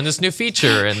I got to learn this new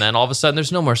feature, and then all of a sudden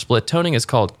there's no more split toning. It's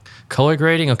called color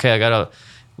grading. Okay, I got to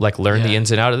like learn the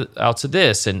ins and outs of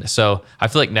this. And so I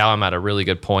feel like now I'm at a really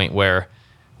good point where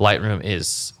Lightroom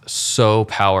is so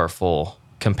powerful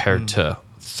compared to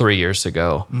 3 years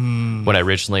ago when I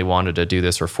originally wanted to do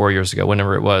this, or 4 years ago,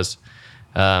 whenever it was,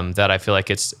 that I feel like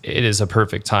it is a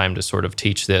perfect time to sort of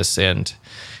teach this and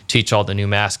teach all the new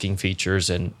masking features.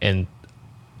 And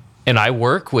I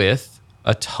work with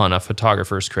a ton of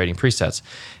photographers creating presets,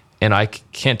 and I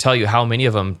can't tell you how many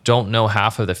of them don't know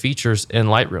half of the features in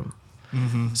Lightroom.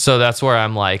 So that's where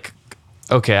I'm like,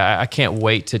 okay, I can't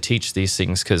wait to teach these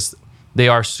things because they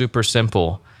are super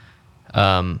simple.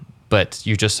 But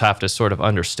you just have to sort of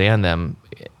understand them,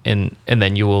 and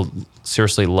then you will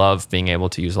seriously love being able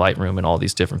to use Lightroom and all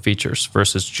these different features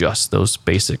versus just those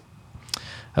basic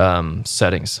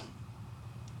settings.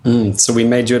 So we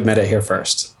made you admit it here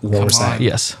first. What we're saying.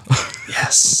 Yes.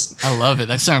 Yes. I love it.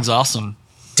 That sounds awesome.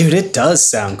 Dude, it does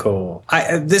sound cool.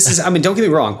 Don't get me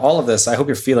wrong. All of this, I hope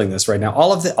you're feeling this right now.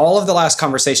 All of the last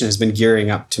conversation has been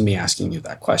gearing up to me asking you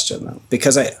that question, though,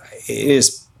 because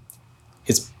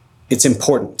it's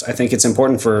important. I think it's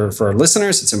important for our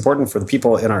listeners. It's important for the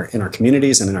people in our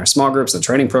communities and in our small groups and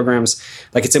training programs.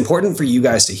 Like, it's important for you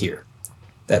guys to hear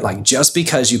that, like, just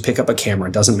because you pick up a camera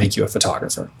doesn't make you a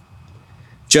photographer.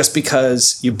 Just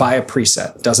because you buy a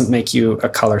preset doesn't make you a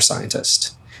color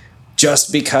scientist.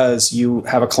 Just because you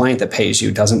have a client that pays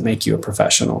you doesn't make you a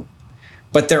professional.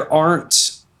 But there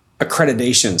aren't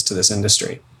accreditations to this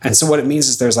industry. And so what it means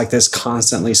is there's like this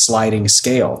constantly sliding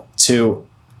scale to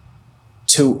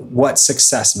what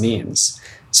success means.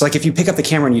 So like if you pick up the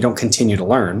camera and you don't continue to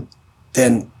learn,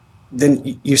 then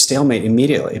you stalemate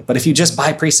immediately. But if you just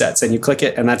buy presets and you click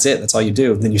it and that's it, that's all you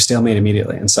do, then you stalemate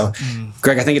immediately. And so,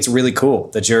 Greg, I think it's really cool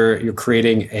that you're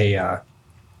creating a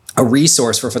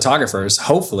resource for photographers,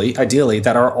 hopefully, ideally,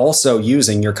 that are also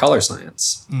using your color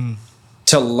science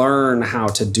to learn how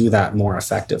to do that more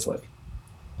effectively.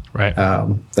 Right.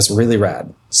 That's really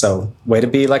rad. So way to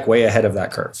be like way ahead of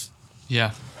that curve.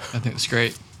 Yeah, I think it's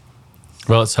great.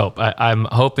 Well, let's hope. I'm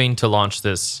hoping to launch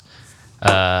this,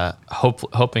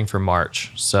 hoping for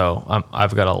March. So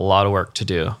I've got a lot of work to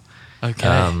do.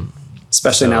 Okay.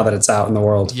 Especially now that it's out in the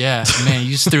world. Yeah, man,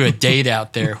 you just threw a date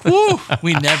out there. Woo!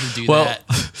 We never do that.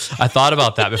 I thought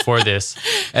about that before this,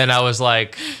 and I was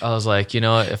like,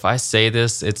 if I say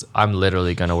this, I'm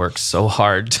literally going to work so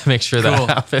hard to make sure that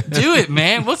happens. Do it,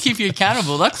 man. We'll keep you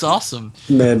accountable. That's awesome.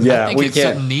 Man, yeah, I think it's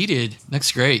something needed.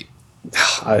 That's great.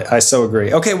 I so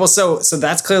agree. Okay, well, so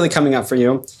that's clearly coming up for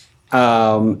you.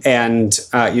 And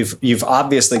you've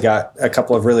obviously got a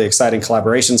couple of really exciting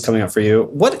collaborations coming up for you.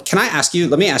 What can I ask you?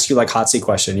 Let me ask you like hot seat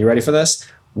question. You ready for this?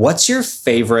 What's your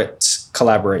favorite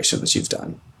collaboration that you've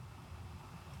done?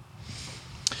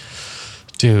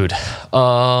 Dude,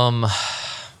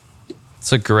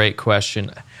 it's a great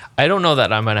question. I don't know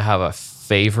that I'm going to have a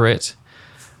favorite.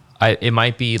 It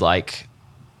might be like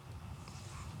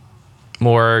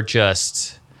more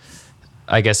just,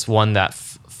 I guess, one that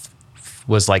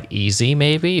was like easy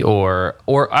maybe, or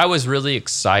I was really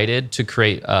excited to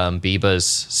create Biba's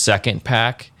second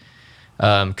pack,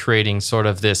 creating sort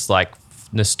of this like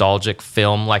nostalgic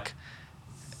film. Like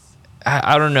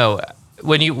I don't know,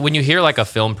 when you hear like a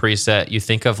film preset, you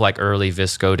think of like early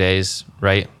VSCO days,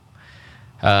 right?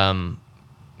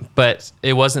 But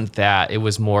it wasn't that. It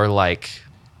was more like,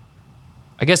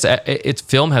 I guess it's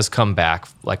film has come back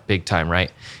like big time,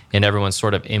 right? And everyone's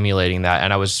sort of emulating that.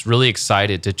 And I was really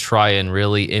excited to try and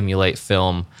really emulate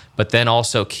film, but then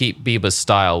also keep Biba's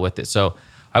style with it. So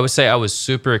I would say I was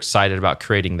super excited about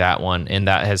creating that one. And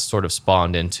that has sort of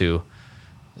spawned into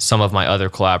some of my other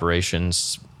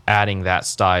collaborations, adding that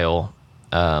style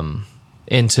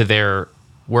into their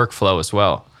workflow as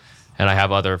well. And I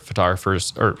have other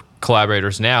photographers or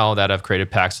collaborators now that have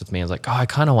created packs with me. I was like, I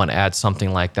kind of want to add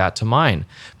something like that to mine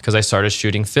because I started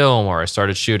shooting film, or I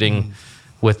started shooting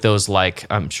with those, like,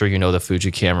 I'm sure you know the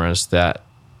Fuji cameras that,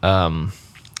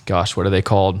 what are they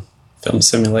called? Film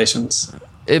simulations.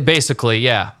 Basically,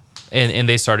 yeah. And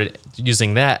they started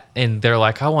using that, and they're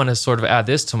like, I want to sort of add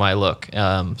this to my look.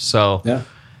 Like the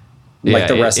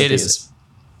recipes. It is,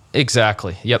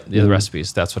 exactly. Yep. The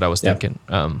recipes. That's what I was thinking.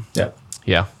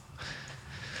 Yeah.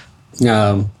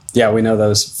 Yeah, we know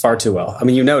those far too well. I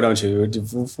mean, you know, don't you?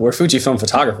 We're Fujifilm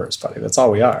photographers, buddy. That's all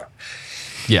we are.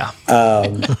 Yeah.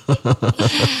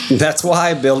 That's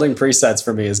why building presets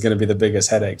for me is going to be the biggest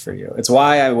headache for you. It's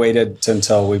why I waited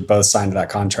until we both signed that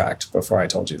contract before I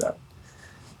told you that.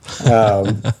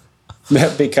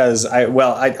 Because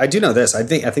I do know this. I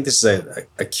think this is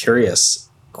a curious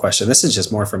question. This is just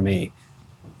more for me.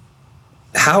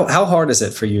 How hard is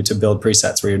it for you to build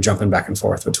presets where you're jumping back and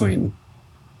forth between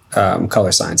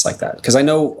color science like that? Because I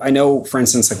know, for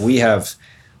instance, like we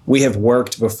have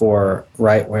worked before,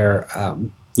 right? Where,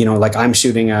 like I'm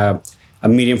shooting a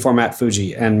medium format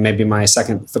Fuji, and maybe my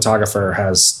second photographer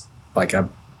has like a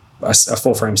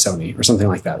full frame Sony or something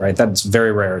like that, right? That's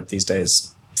very rare these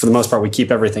days. For the most part, we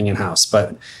keep everything in house,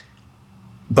 but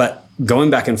going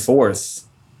back and forth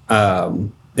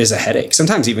is a headache.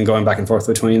 Sometimes even going back and forth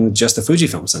between just the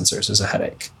Fujifilm sensors is a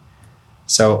headache.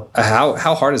 So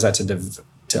how hard is that to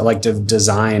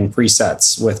design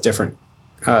presets with different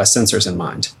sensors in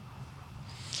mind?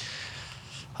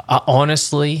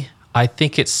 Honestly, I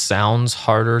think it sounds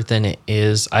harder than it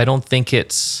is. I don't think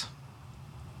it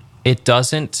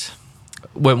doesn't,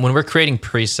 when we're creating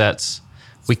presets,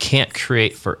 we can't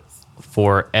create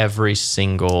for every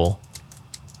single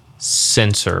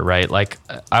sensor, right? Like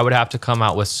I would have to come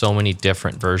out with so many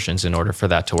different versions in order for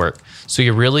that to work. So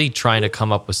you're really trying to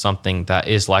come up with something that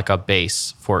is like a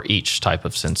base for each type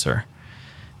of sensor.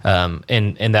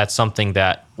 And that's something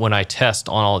that when I test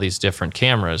on all these different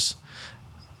cameras,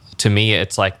 to me,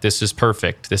 it's like, this is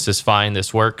perfect. This is fine.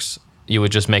 This works. You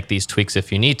would just make these tweaks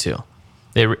if you need to.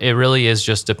 It really is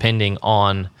just depending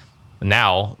on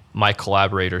now my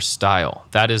collaborator's style.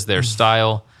 That is their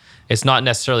style. It's not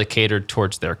necessarily catered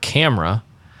towards their camera,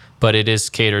 but it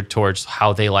is catered towards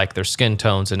how they like their skin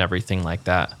tones and everything like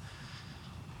that.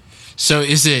 So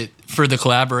is it for the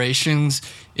collaborations?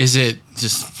 Is it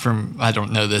just from, I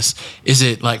don't know this, is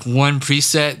it like one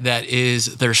preset that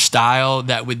is their style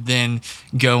that would then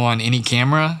go on any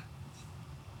camera?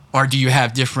 Or do you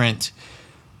have different?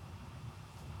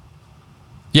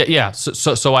 Yeah.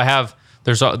 So I have,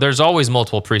 there's always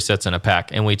multiple presets in a pack,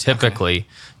 and we typically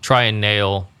try and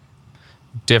nail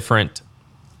different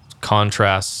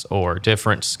contrasts or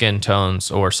different skin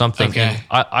tones or something. Okay. And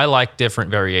I like different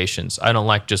variations. I don't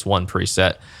like just one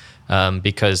preset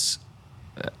because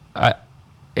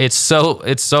it's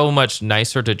so much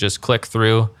nicer to just click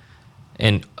through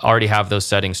and already have those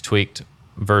settings tweaked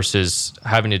versus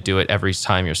having to do it every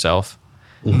time yourself.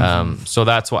 Mm-hmm. So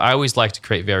that's why I always like to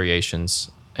create variations,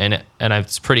 and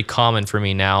it's pretty common for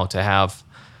me now to have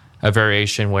a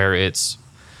variation where it's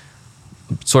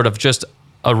sort of just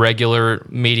a regular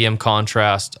medium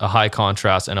contrast, a high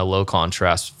contrast, and a low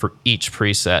contrast for each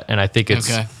preset. And I think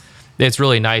it's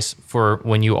really nice for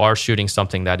when you are shooting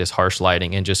something that is harsh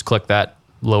lighting and just click that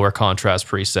lower contrast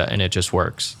preset and it just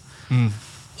works.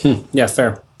 Yeah,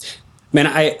 fair. Man,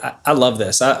 I love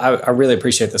this. I really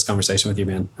appreciate this conversation with you,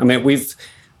 man. I mean, we've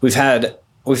had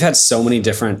so many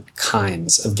different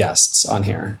kinds of guests on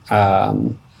here.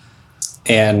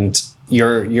 And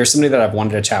you're somebody that I've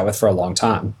wanted to chat with for a long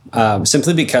time.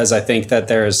 Simply because I think that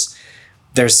there's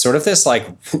sort of this like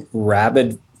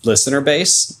rabid listener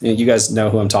base. You guys know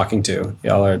who I'm talking to.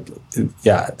 Y'all are,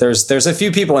 yeah, there's a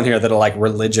few people in here that are like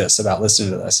religious about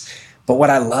listening to this. But what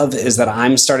I love is that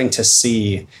I'm starting to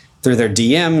see through their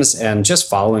DMs and just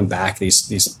following back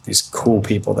these cool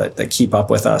people that keep up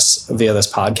with us via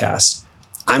this podcast.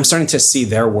 I'm starting to see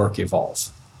their work evolve.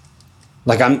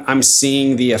 Like I'm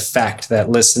seeing the effect that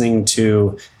listening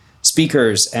to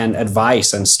speakers and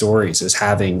advice and stories is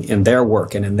having in their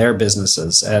work and in their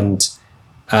businesses. And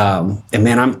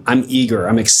man, I'm eager.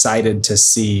 I'm excited to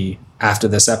see after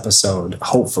this episode,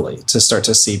 hopefully, to start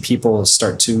to see people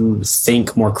start to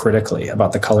think more critically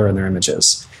about the color in their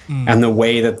images and the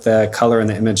way that the color in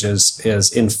the images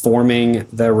is informing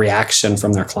the reaction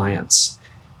from their clients.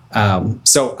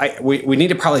 So we need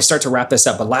to probably start to wrap this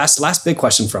up. But last big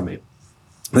question from me.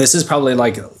 This is probably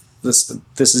like this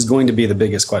is going to be the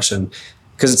biggest question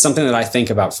because it's something that I think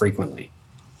about frequently.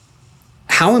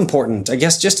 How important, I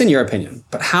guess, just in your opinion,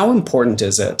 but how important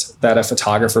is it that a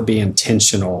photographer be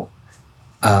intentional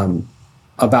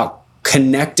about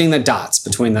connecting the dots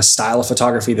between the style of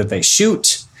photography that they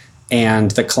shoot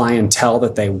and the clientele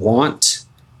that they want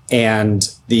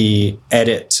and the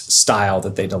edit style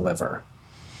that they deliver?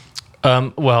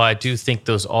 Well, I do think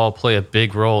those all play a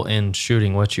big role in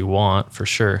shooting what you want, for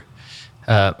sure.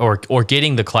 Or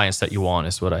getting the clients that you want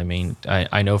is what I mean.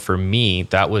 I know for me,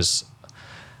 that was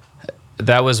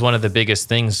one of the biggest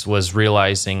things, was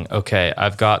realizing, okay,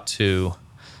 I've got to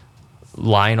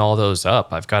line all those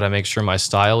up. I've got to make sure my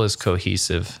style is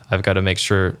cohesive. I've got to make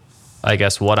sure, I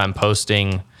guess, what I'm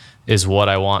posting is what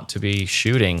I want to be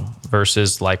shooting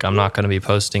versus like, I'm not going to be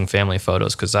posting family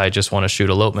photos because I just want to shoot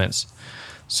elopements.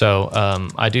 So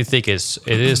I do think it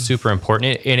is super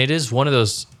important. And it is one of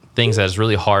those things that is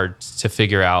really hard to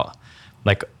figure out.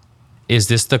 Like, is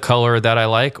this the color that I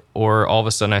like? Or all of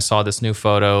a sudden I saw this new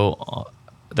photo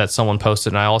that someone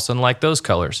posted and I all of a sudden like those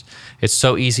colors. It's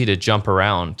so easy to jump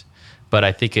around, but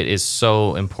I think it is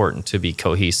so important to be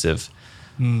cohesive.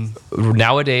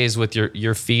 Nowadays with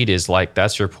your feed is like,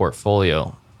 that's your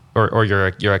portfolio. Or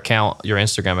your account, your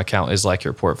Instagram account is like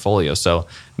your portfolio. So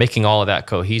making all of that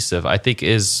cohesive, I think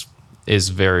is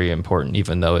very important,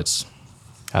 even though it's,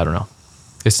 I don't know.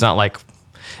 It's not like,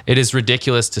 it is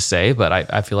ridiculous to say, but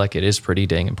I feel like it is pretty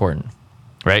dang important,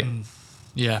 right?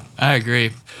 Yeah, I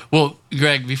agree. Well,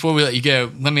 Greg, before we let you go,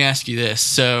 let me ask you this.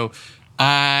 So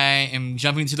I am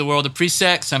jumping into the world of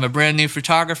presets. I'm a brand new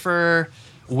photographer.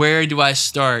 Where do I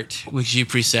start with G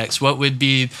Presets? What would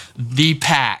be the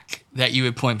pack that you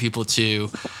would point people to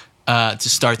to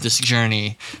start this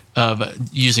journey of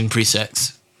using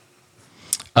presets?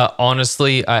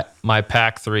 Honestly, my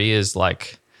Pack 3 is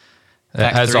like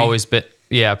Pack has 3? always been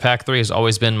Pack 3 has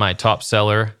always been my top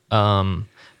seller.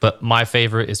 But my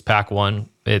favorite is Pack 1.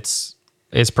 It's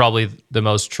probably the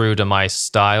most true to my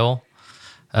style,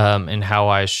 and how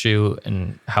I shoot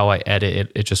and how I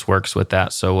edit. It just works with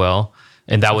that so well.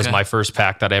 And that was my first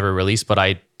pack that I ever released, but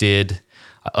I did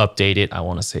update it, I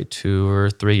want to say 2 or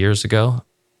 3 years ago,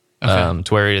 to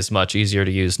where it is much easier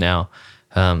to use now.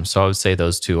 So I would say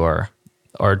those two are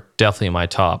definitely my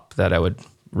top that I would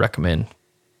recommend.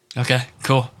 Okay,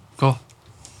 cool.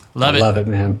 Love it. Love it,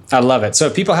 man. I love it. So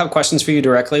if people have questions for you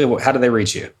directly, how do they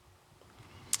reach you?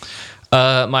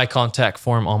 My contact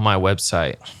form on my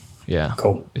website. Yeah.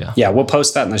 Cool. Yeah. Yeah. We'll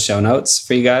post that in the show notes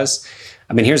for you guys.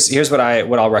 I mean, here's what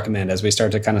I'll recommend as we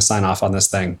start to kind of sign off on this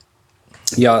thing.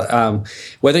 Yeah.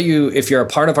 If you're a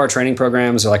part of our training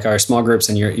programs or like our small groups,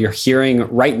 and you're hearing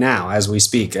right now as we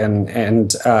speak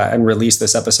and release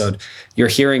this episode, you're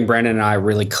hearing Brandon and I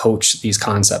really coach these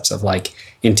concepts of like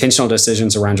intentional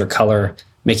decisions around your color,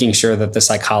 making sure that the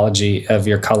psychology of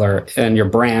your color and your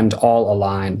brand all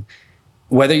align.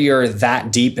 Whether you're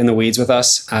that deep in the weeds with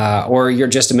us, or you're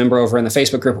just a member over in the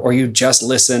Facebook group, or you just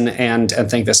listen and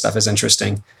think this stuff is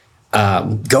interesting,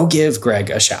 go give Greg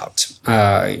a shout.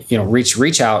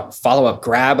 Reach out, follow up,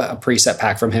 grab a preset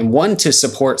pack from him. One, to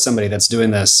support somebody that's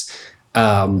doing this,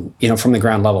 from the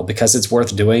ground level, because it's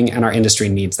worth doing and our industry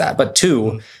needs that. But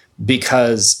two,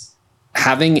 because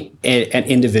having an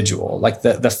individual, like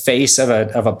the face of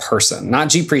a person, not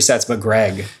G Presets, but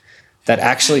Greg, that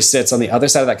actually sits on the other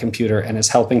side of that computer and is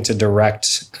helping to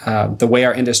direct the way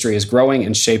our industry is growing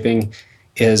and shaping,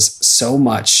 is so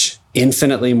much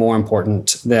infinitely more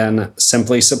important than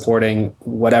simply supporting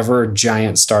whatever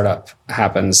giant startup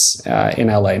happens in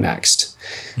LA next.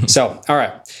 So, all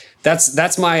right.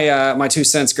 That's my 2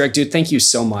 cents, Greg. Dude, thank you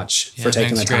so much for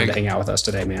taking the time to hang out with us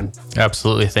today, man.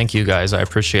 Absolutely. Thank you, guys. I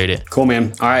appreciate it. Cool,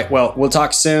 man. All right. Well, we'll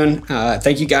talk soon.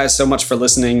 Thank you guys so much for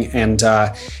listening. And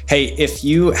hey, if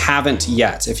you haven't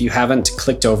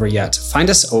clicked over yet,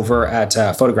 find us over at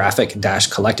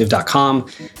photographic-collective.com.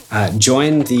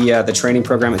 Join the training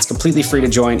program. It's completely free to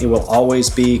join. It will always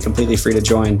be completely free to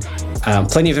join.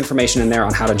 Plenty of information in there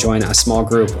on how to join a small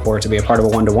group or to be a part of a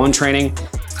one-to-one training.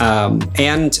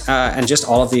 And just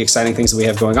all of the exciting things that we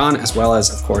have going on, as well as,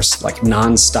 of course, like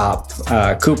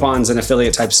nonstop coupons and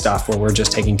affiliate type stuff where we're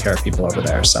just taking care of people over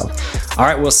there. So, all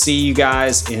right, we'll see you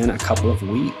guys in a couple of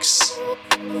weeks.